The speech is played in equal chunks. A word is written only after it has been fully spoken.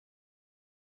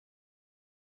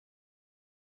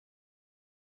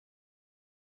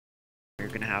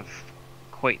gonna have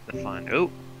quite the fun.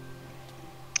 Oh!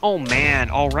 Oh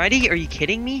man, already? Are you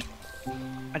kidding me?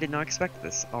 I did not expect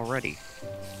this already.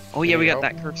 Oh yeah, we got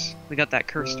that curse. We got that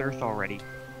cursed earth already.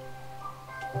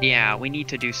 Yeah, we need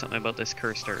to do something about this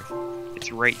cursed earth.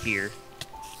 It's right here.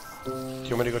 Do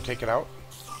you want me to go take it out?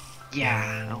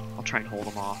 Yeah, I'll try and hold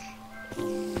them off.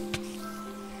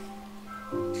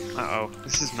 Uh-oh,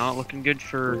 this is not looking good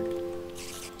for...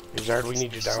 Zard, we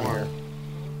need you down here.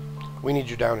 We need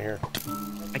you down here.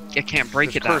 I can't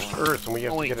break it that cursed earth, and we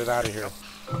have to get it out of here.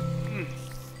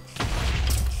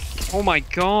 Oh my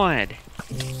god!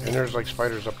 And there's like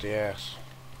spiders up the ass.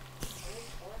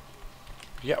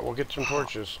 Yeah, we'll get some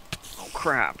torches. Oh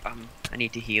crap! I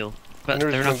need to heal. But and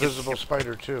there's they're an not invisible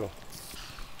spider too.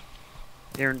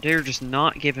 They're just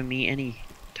not giving me any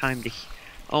time to.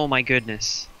 Oh my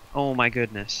goodness! Oh my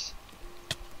goodness!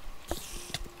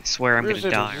 I swear I'm gonna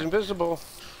die. He's invisible.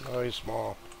 Oh, he's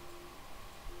small.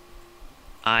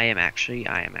 I am actually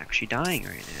dying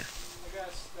right now.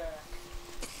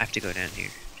 I have to go down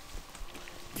here.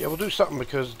 Yeah, we'll do something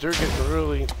because they're getting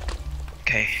really...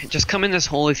 Okay, just come in this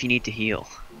hole if you need to heal.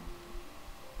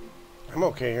 I'm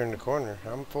okay here in the corner.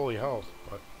 I'm fully health,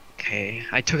 but... Okay,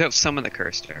 I took out some of the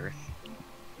cursed earth.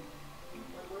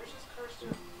 Where's this cursed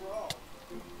earth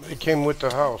from? It came with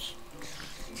the house.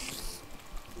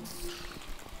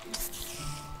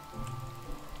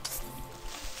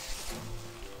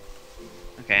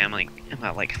 Okay, I'm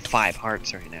at like 5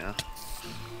 hearts right now.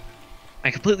 I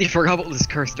completely forgot about this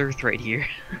cursed earth right here.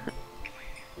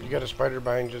 You got a spider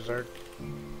behind you, Zard?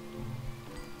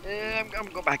 I'm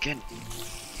gonna go back in.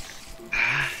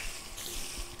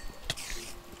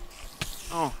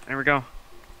 Oh, there we go.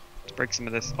 Let's break some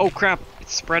of this. Oh crap,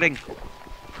 it's spreading.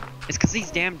 It's because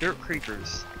these damn dirt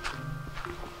creepers.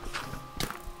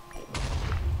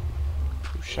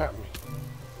 Who shot me?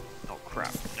 Oh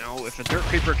crap. No, if a dirt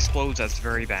creeper explodes, that's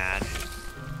very bad.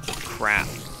 Crap.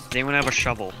 Does anyone have a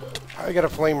shovel? I got a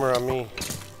flamer on me.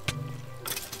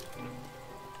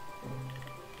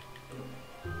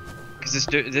 Because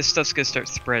this stuff's gonna start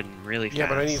spreading really fast. Yeah,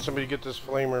 but I need somebody to get this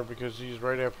flamer because he's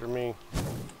right after me.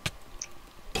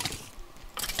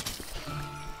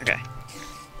 Okay.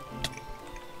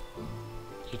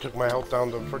 He took my health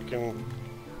down to freaking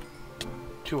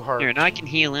 2 hearts. Here, now I can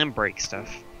heal and break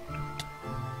stuff.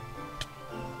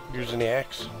 Using the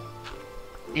axe.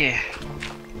 Yeah.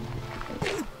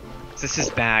 This is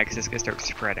bad because it's gonna start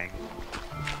spreading.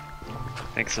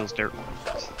 Thanks to those dirt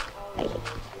ones.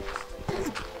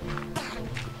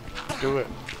 Do it.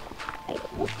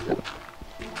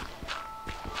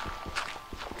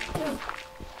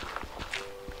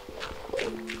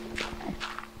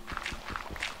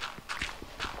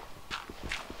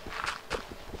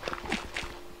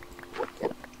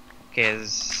 Okay,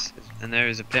 and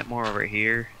there's a bit more over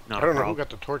here. Not I don't a know who problem. got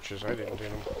the torches. I didn't get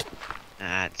them.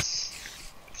 That's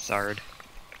Zard.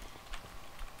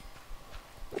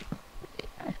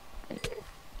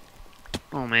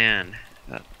 Oh man,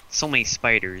 so many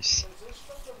spiders.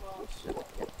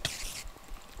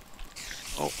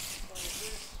 Oh.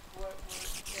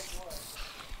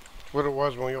 What it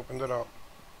was when we opened it up.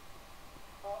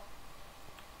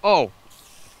 Oh,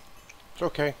 It's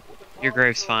okay. your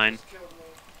grave's fine.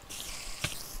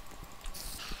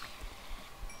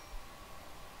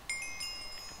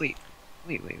 Wait.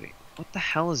 What the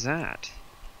hell is that?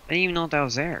 I didn't even know that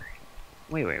was there.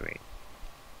 Wait.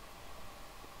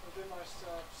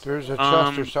 There's a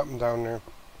chest or something down there.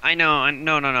 I know.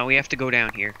 No. We have to go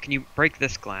down here. Can you break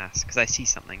this glass? Because I see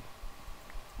something.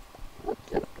 Do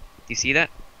you see that?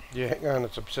 Yeah, hang on.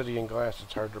 It's obsidian glass.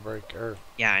 It's hard to break.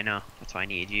 Yeah, I know. That's why I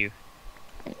need you.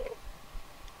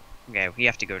 Okay, we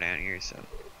have to go down here, so...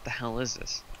 What the hell is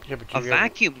this? Yeah, but A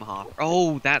vacuum hopper.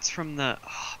 Oh, that's from the...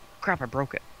 Oh, crap, I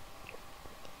broke it.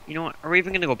 You know what? Are we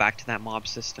even going to go back to that mob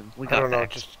system? We got I don't know.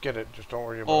 vexed. Just get it. Just don't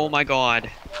worry about it. Oh my god.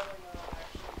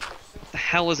 The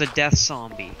hell is a death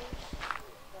zombie?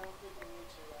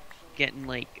 Getting,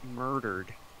 like,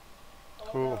 murdered.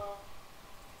 Cool.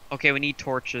 Okay, we need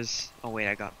torches. Oh wait,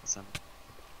 I got some.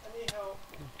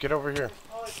 Get over here.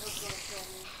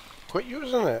 Quit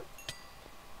using it.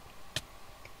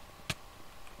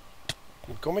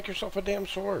 Go make yourself a damn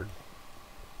sword.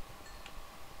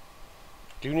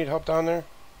 Do you need help down there?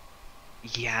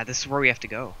 Yeah, this is where we have to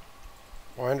go.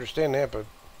 Well, I understand that, but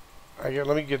let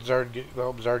me get Zard.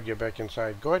 Help Zard get back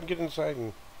inside. Go ahead and get inside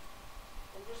and.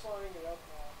 I'm just lining it up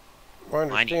now. Well, I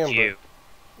understand, I need you.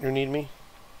 but you need me.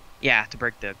 Yeah, to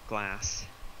break the glass.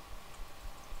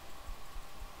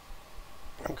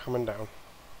 I'm coming down.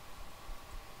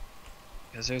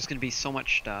 Because there's gonna be so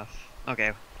much stuff.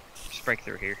 Okay, just break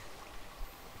through here.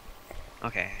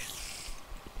 Okay.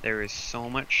 There is so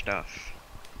much stuff.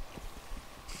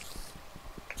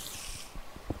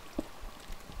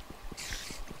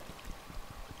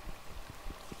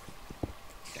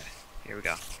 Here we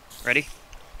go. Ready?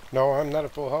 No, I'm not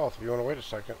at full health. If you want to wait a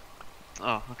second.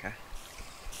 Oh, okay.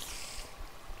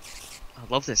 I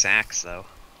love this axe, though.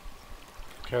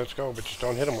 Okay, let's go, but just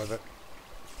don't hit him with it.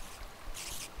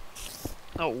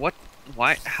 Oh, what?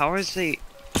 Why? How is they?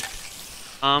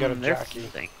 got a they're jockey.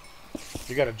 floating.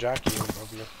 You got a jockey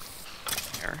above you.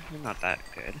 They're not that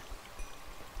good.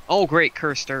 Oh, great,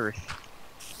 cursed earth.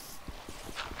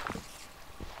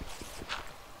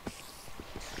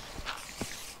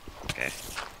 Okay.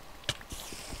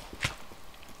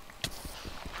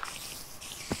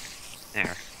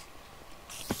 There.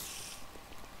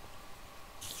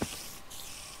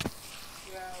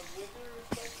 Yeah, wither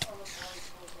effect on the blight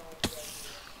was not a good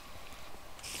idea.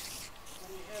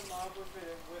 When you hit mob with it,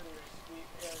 it withers the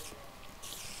area.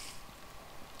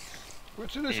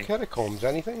 What's in this Yeah. catacombs?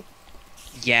 Anything?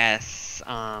 Yes.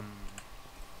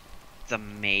 The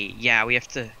mate. Yeah, we have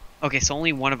to. Okay, so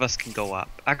only one of us can go up.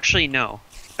 Actually, no.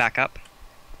 Back up.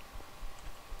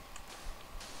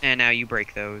 And now you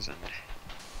break those, and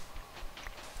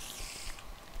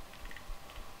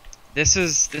this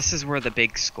is where the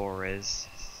big score is.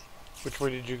 Which way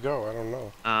did you go? I don't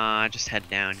know. Just head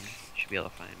down. You should be able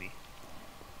to find me.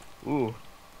 Ooh.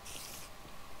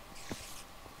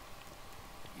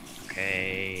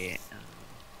 Okay.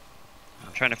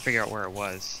 I'm trying to figure out where it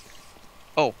was.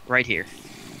 Oh, right here.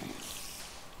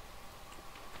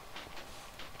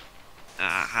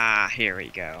 Aha, here we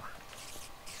go.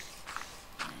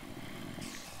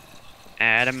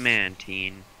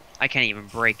 Adamantine. I can't even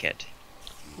break it.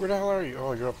 Where the hell are you?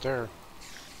 Oh, you're up there.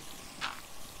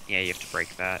 Yeah, you have to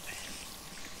break that.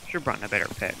 Should've brought in a better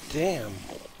pick. Damn.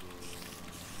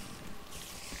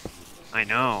 I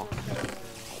know.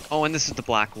 Oh, and this is the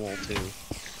black wool too.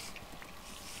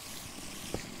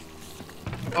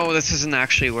 Oh, this isn't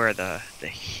actually where the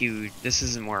huge. This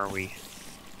isn't where we.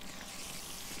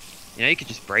 You know, you could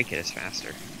just break it as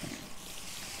faster.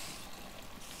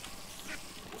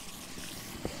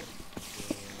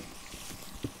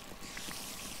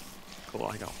 Cool,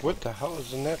 I don't. What the hell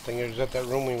is in that thing? Is that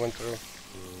room we went through?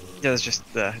 This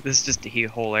is just the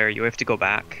whole area. You have to go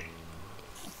back.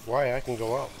 Why? I can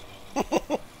go out.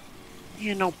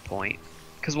 Yeah, no point.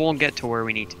 Because we'll get to where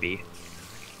we need to be.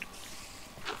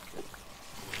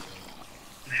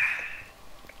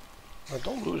 Now,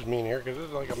 don't lose me in here, because this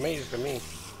is like a maze to me.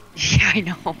 Yeah, I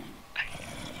know.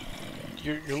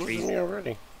 You're losing me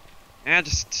already. Yeah,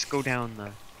 just go down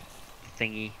the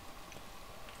thingy.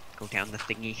 Go down the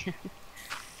thingy.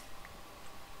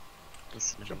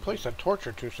 Listen to Should me. place a torch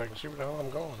or two so I can see where the hell I'm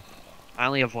going. I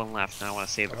only have one left, and I want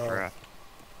to save it for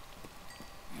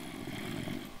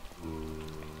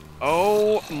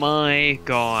Oh my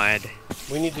god.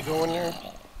 We need to go in there?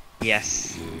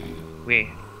 Yes. Wait.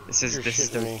 This is You're this is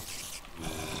shitting the me.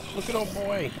 Look at old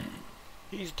boy.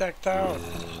 He's decked out.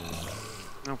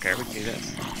 Okay, we can do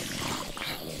this.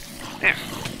 There.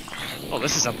 Oh,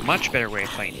 this is a much better way of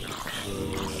fighting.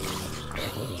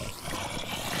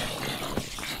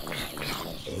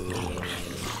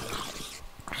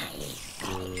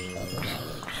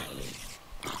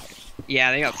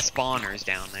 Yeah, they got spawners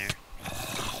down there.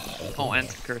 Oh, and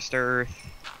cursed earth.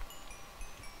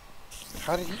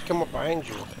 How did he come up behind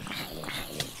you?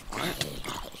 What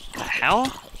the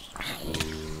hell?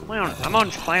 I'm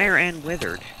on fire and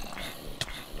withered.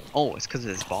 Oh, it's because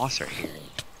of this boss right here.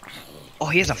 Oh,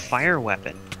 he has a fire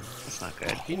weapon. That's not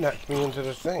good. He knocked me into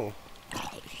the thing.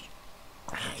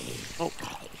 Oh.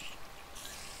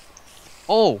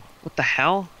 Oh, what the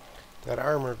hell? That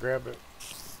armor, grab it.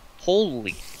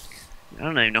 Holy. I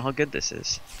don't even know how good this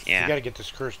is. Yeah. You gotta get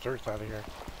this cursed earth out of here.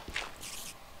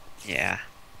 Yeah.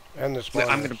 And the Wait, spawners.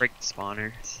 I'm gonna break the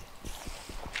spawners.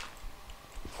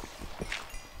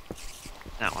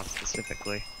 That one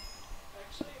specifically.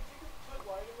 Actually, if you could put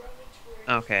light around it to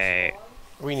where it Okay. doesn't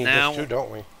spawn. We need Now- this too, don't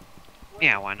we? Wait,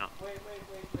 Yeah, why not? Wait. If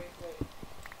you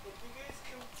guys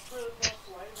can put enough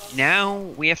light on Now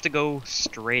we have to go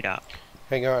straight up.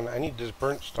 Hang on, I need this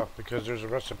burnt stuff because there's a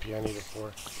recipe I need it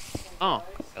for. Oh,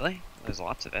 really? There's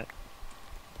lots of it.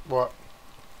 What?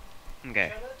 Okay.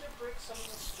 Try not to break some of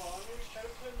the spawners. Try to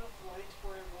put enough light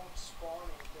where it won't spawn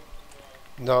anything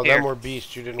in No, Here. them were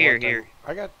beasts. You didn't Here, want them. here.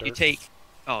 I got dirt. You take.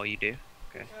 Oh, you do?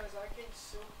 Okay. Because I can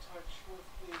silk touch with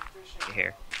the fishing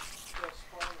Here. the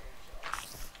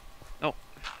spawners. So.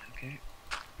 Okay.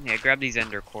 Yeah, grab these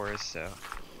ender cores, so.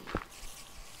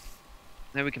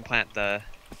 Then we can plant the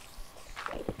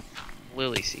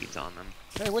lily seeds on them.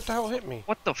 Hey, what the hell hit me?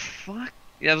 What the fuck?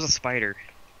 Yeah, that was a spider.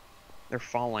 They're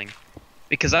falling.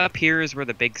 Because up here is where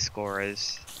the big score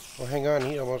is. Well, hang on.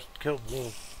 He almost killed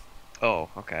me. Oh,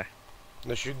 okay.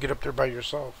 Unless you get up there by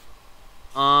yourself.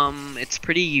 It's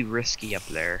pretty risky up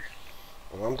there.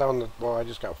 Well, I'm down to, well, I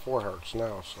just got 4 hearts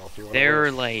now, so if you want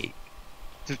They're like,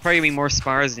 there's probably gonna be more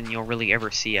spars than you'll really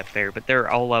ever see up there, but they're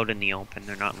all out in the open.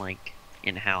 They're not like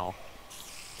in hell.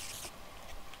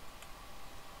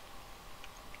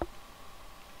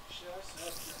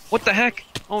 What the heck?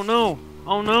 Oh no!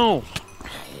 Oh no!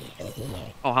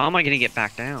 Oh, how am I gonna get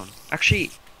back down?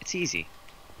 Actually, it's easy.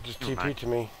 just Never TP mind. to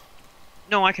me.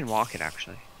 No, I can walk it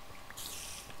actually.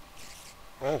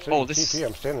 I didn't say Oh, you this- TP,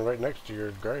 I'm standing right next to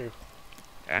your grave.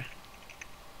 Okay.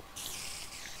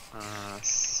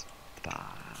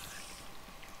 Spa.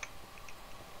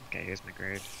 Okay, here's my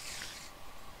grave.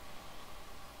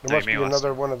 There Sorry, must be maybe I lost-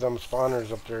 another one of them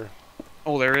spawners up there.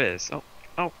 Oh, there is. Oh,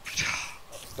 oh.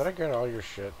 Did I get all your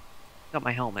shit? Got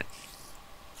my helmet.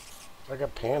 I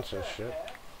got pants and shit.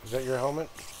 Is that your helmet?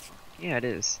 Yeah, it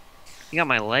is. You got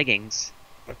my leggings.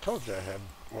 I told you I had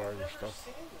more of your stuff.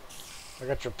 I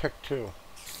got your pick too.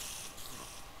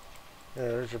 Yeah,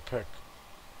 there's your pick.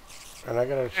 And I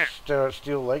got a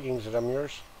steel leggings. Are them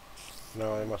yours?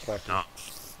 No, they must not be. No.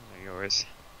 They're yours.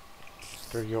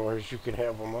 They're yours. You can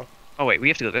have them, huh? Oh wait, we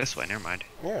have to go this way. Never mind.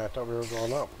 Yeah, I thought we were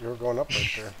going up. You were going up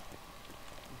right there.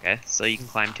 Okay, so you can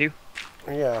climb too?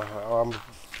 Yeah, I'm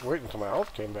waiting until my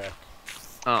health came back.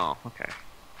 Oh, okay.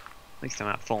 At least I'm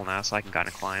not full now, so I can kind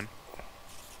of climb.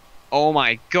 Oh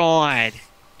my god!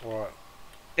 What?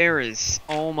 There is...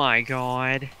 Oh my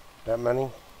god. That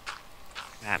many?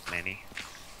 That many.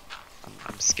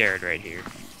 I'm scared right here.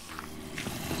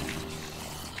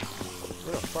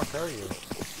 Where the fuck are you?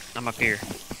 I'm up here.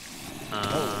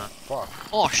 Oh, fuck.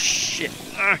 Oh shit!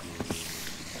 Ugh.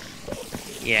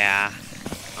 Yeah.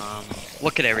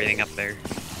 Look at everything up there.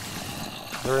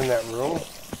 They're in that room?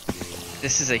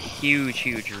 This is a huge,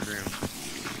 huge room.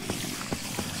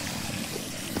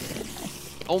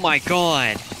 Oh my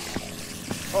god!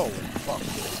 Oh, fuck.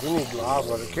 We need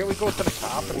lava. Can't we go to the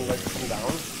top and, like, come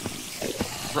down?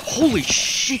 Holy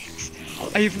shit!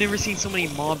 I have never seen so many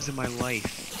mobs in my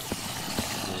life.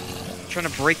 I'm trying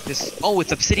to break this. Oh,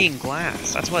 it's obsidian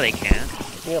glass. That's why they can't.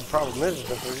 Yeah, problem is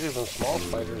that there's even small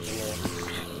spiders in there.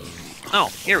 Oh,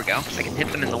 here we go. I can hit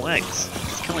them in the legs.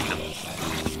 It's killing them.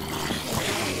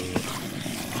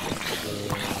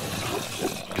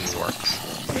 This works.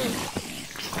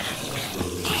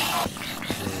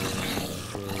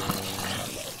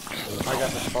 I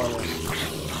got the spawner.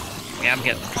 Yeah, I'm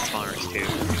getting the spawners too.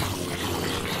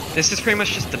 This is pretty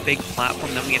much just the big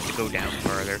platform, then we have to go down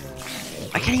further.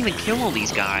 I can't even kill all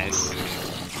these guys.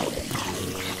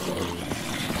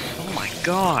 Oh my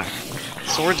god.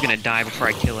 Sword's gonna die before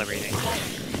I kill everything.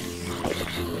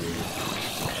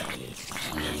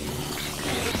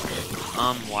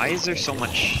 Why is there so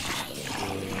much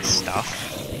stuff?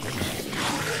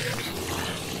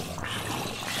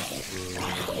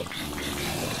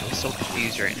 I'm so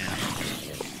confused right now. I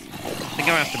think I'm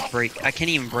gonna have to break. I can't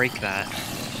even break that.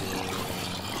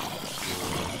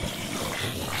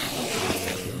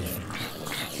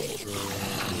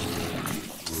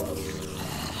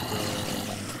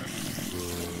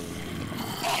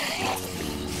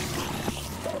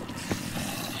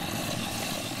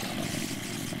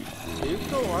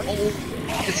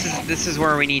 Oh, this is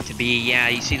where we need to be. Yeah,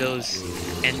 you see those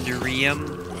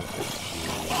enderium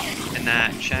in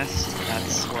that chest?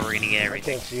 That's where we're gonna get I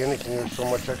everything. can't see anything. There's so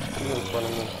much XP in front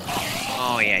of me.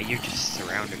 Oh yeah, you're just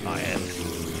surrounded by it.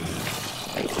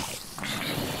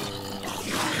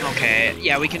 Okay,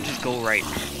 yeah, we can just go right.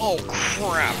 Oh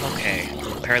crap, okay.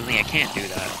 Apparently I can't do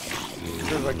that.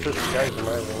 There's like 50 guys in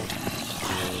my room.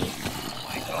 Oh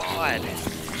my god.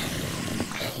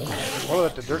 I want to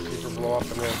let the dirt creeper blow up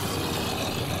in there.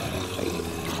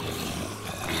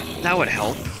 That would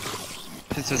help.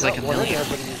 Since there's like a Well, million. yeah,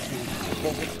 but you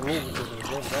can't get to me because there's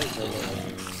no guys in there.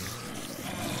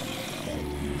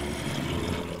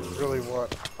 Really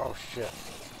what? Oh shit.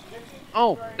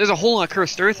 Oh, there's a whole lot of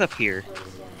cursed earth up here.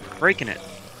 Breaking it.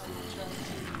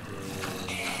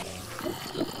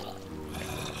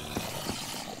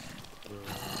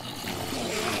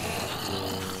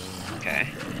 Okay.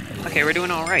 Okay, we're doing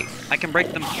alright. I can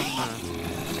break them from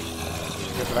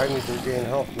Yeah, but I need to gain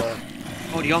health now.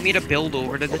 Oh, do you want me to build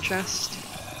over to the chest?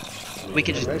 We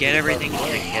can just get everything and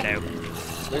then get out.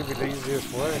 Maybe the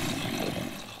easiest way.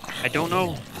 I don't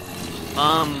know.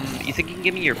 You think you can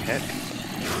give me your pick?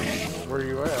 Where are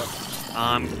you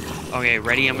at? Okay,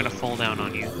 ready? I'm gonna fall down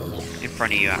on you. In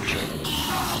front of you, actually.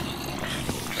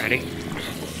 Ready?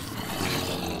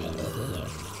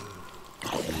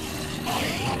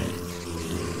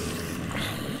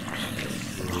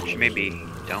 Actually, maybe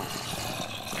don't.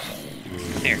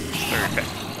 Here, perfect.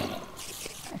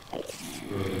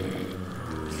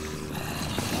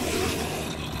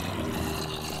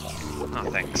 Oh,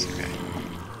 thanks. Okay.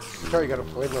 Probably got a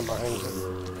flamer behind you.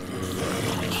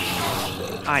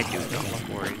 I do not look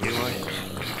worried, do I?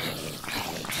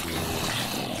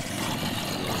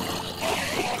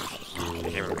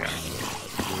 There we go.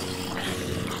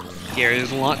 Yeah,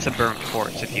 there's lots of burnt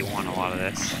quartz if you want a lot of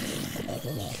this.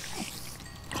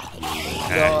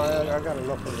 Okay. No, I got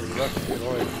enough of the rest of the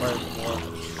oil fire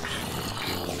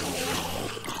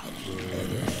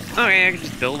for. Okay, I can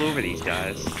just build over these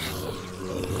guys.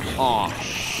 Oh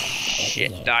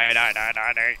shit! Die!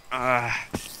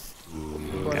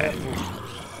 Okay.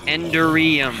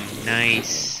 Enderium,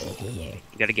 nice. You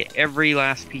gotta get every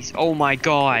last piece. Oh my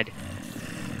god!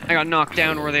 I got knocked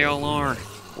down where they all are.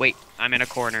 Wait, I'm in a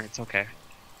corner. It's okay.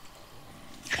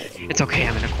 It's okay.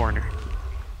 I'm in a corner.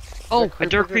 Oh, a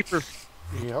dirt creeper.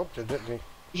 He helped you, didn't he?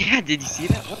 Yeah, did you see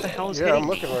that? What the hell is Yeah, hitting I'm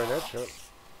me? looking right at you.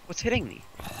 What's hitting me?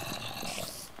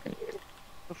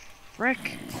 The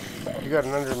frick? You got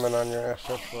an Enderman on your ass,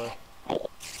 that's why.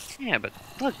 Yeah, but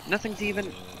look, nothing's even...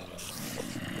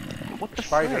 What the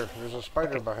Spider. frick? There's a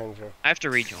spider behind you. I have to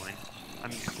rejoin.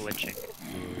 I'm glitching.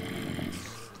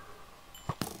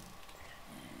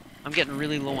 I'm getting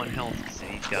really low on health because of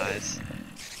these guys.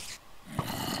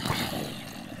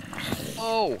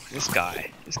 Oh, this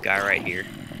guy right here.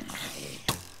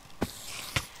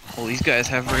 Oh, these guys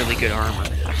have really good armor,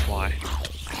 that's why.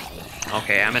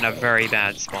 Okay, I'm in a very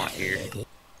bad spot here.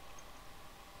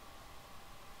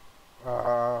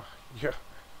 Yeah.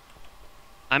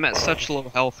 I'm at such low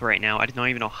health right now, I don't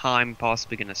even know how I'm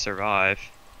possibly gonna survive.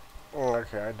 Oh,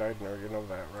 okay, I died now, you know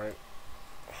that, right?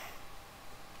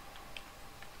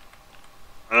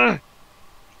 Ugh.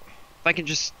 If I can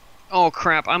just... Oh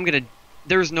crap,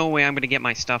 there's no way I'm gonna get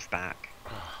my stuff back.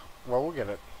 Well, we'll get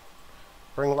it.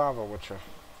 Bring lava with you.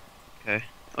 Okay.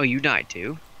 Oh, you died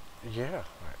too? Yeah.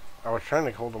 I was trying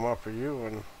to hold them up for you,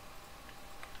 and...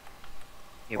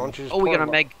 Yeah, Why don't you just oh, we pour got a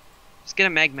them meg... Let's get a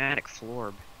magmatic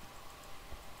florb.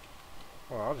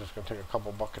 Well, I was just gonna take a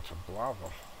couple buckets of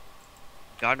lava.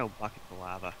 Got no bucket of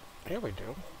lava. Yeah, we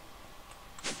do.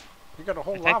 You got a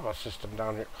whole I think- lava system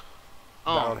down here.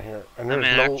 Oh, Down here. And I'm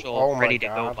there's an no... actual Oh my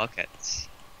ready-to-go god. buckets.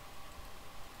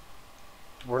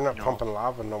 We're not No. pumping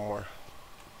lava no more.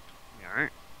 We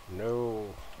aren't.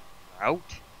 No. We're out.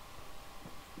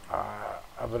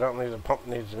 Evidently the pump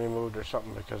needs to be moved or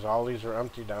something because all these are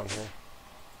empty down here.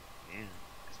 Yeah.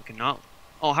 'Cause we cannot...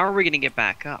 Oh, how are we gonna get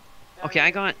back up? Okay, I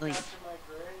got, like... After my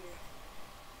grave.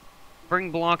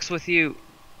 Bring blocks with you.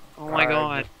 Oh my I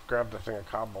god. just grabbed a thing of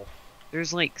cobble.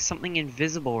 There's, like, something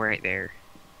invisible right there.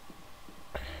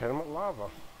 Hit him with lava.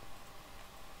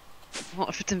 Well,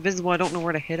 if it's invisible, I don't know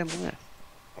where to hit him with.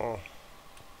 Oh.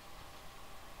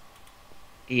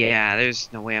 Yeah, there's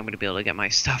no way I'm gonna be able to get my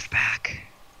stuff back.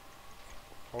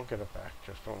 I'll get it back,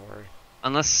 just don't worry.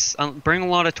 Unless... bring a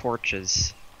lot of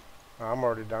torches. I'm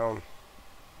already down.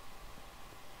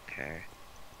 Okay.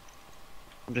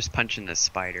 I'm just punching this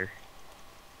spider.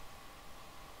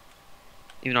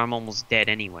 Even though I'm almost dead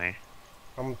anyway.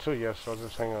 I'm too, yes, so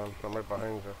just hang on. I'm right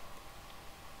behind you.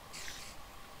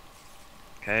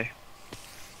 Okay.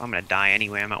 I'm gonna die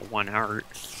anyway, I'm at 1 heart.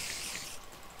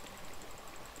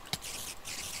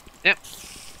 Yep.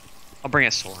 I'll bring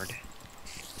a sword.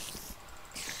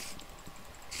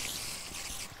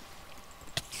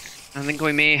 I think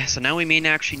we may... So now we may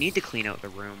actually need to clean out the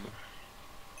room.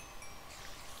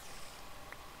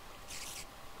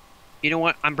 You know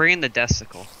what? I'm bringing the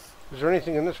desicle. Is there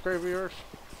anything in this grave of yours?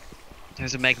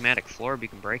 There's a magmatic florb, you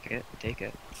can break it, take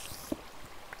it.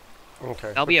 Okay.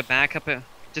 That'll be a backup.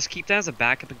 Just keep that as a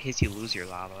backup in case you lose your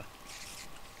lava.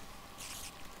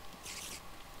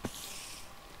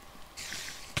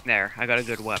 There, I got a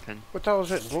good weapon. What the hell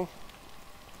is it, me?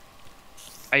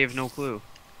 I have no clue.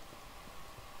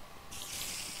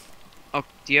 Oh,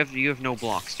 you have no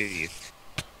blocks, do you?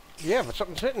 Yeah, but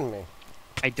something's hitting me.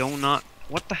 I do not.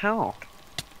 What the hell?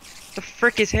 What the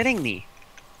frick is hitting me?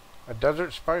 A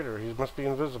desert spider. He must be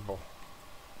invisible.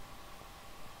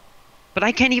 But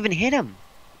I can't even hit him.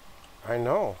 I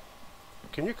know.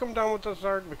 Can you come down with us,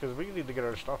 Zard? Because we need to get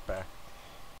our stuff back.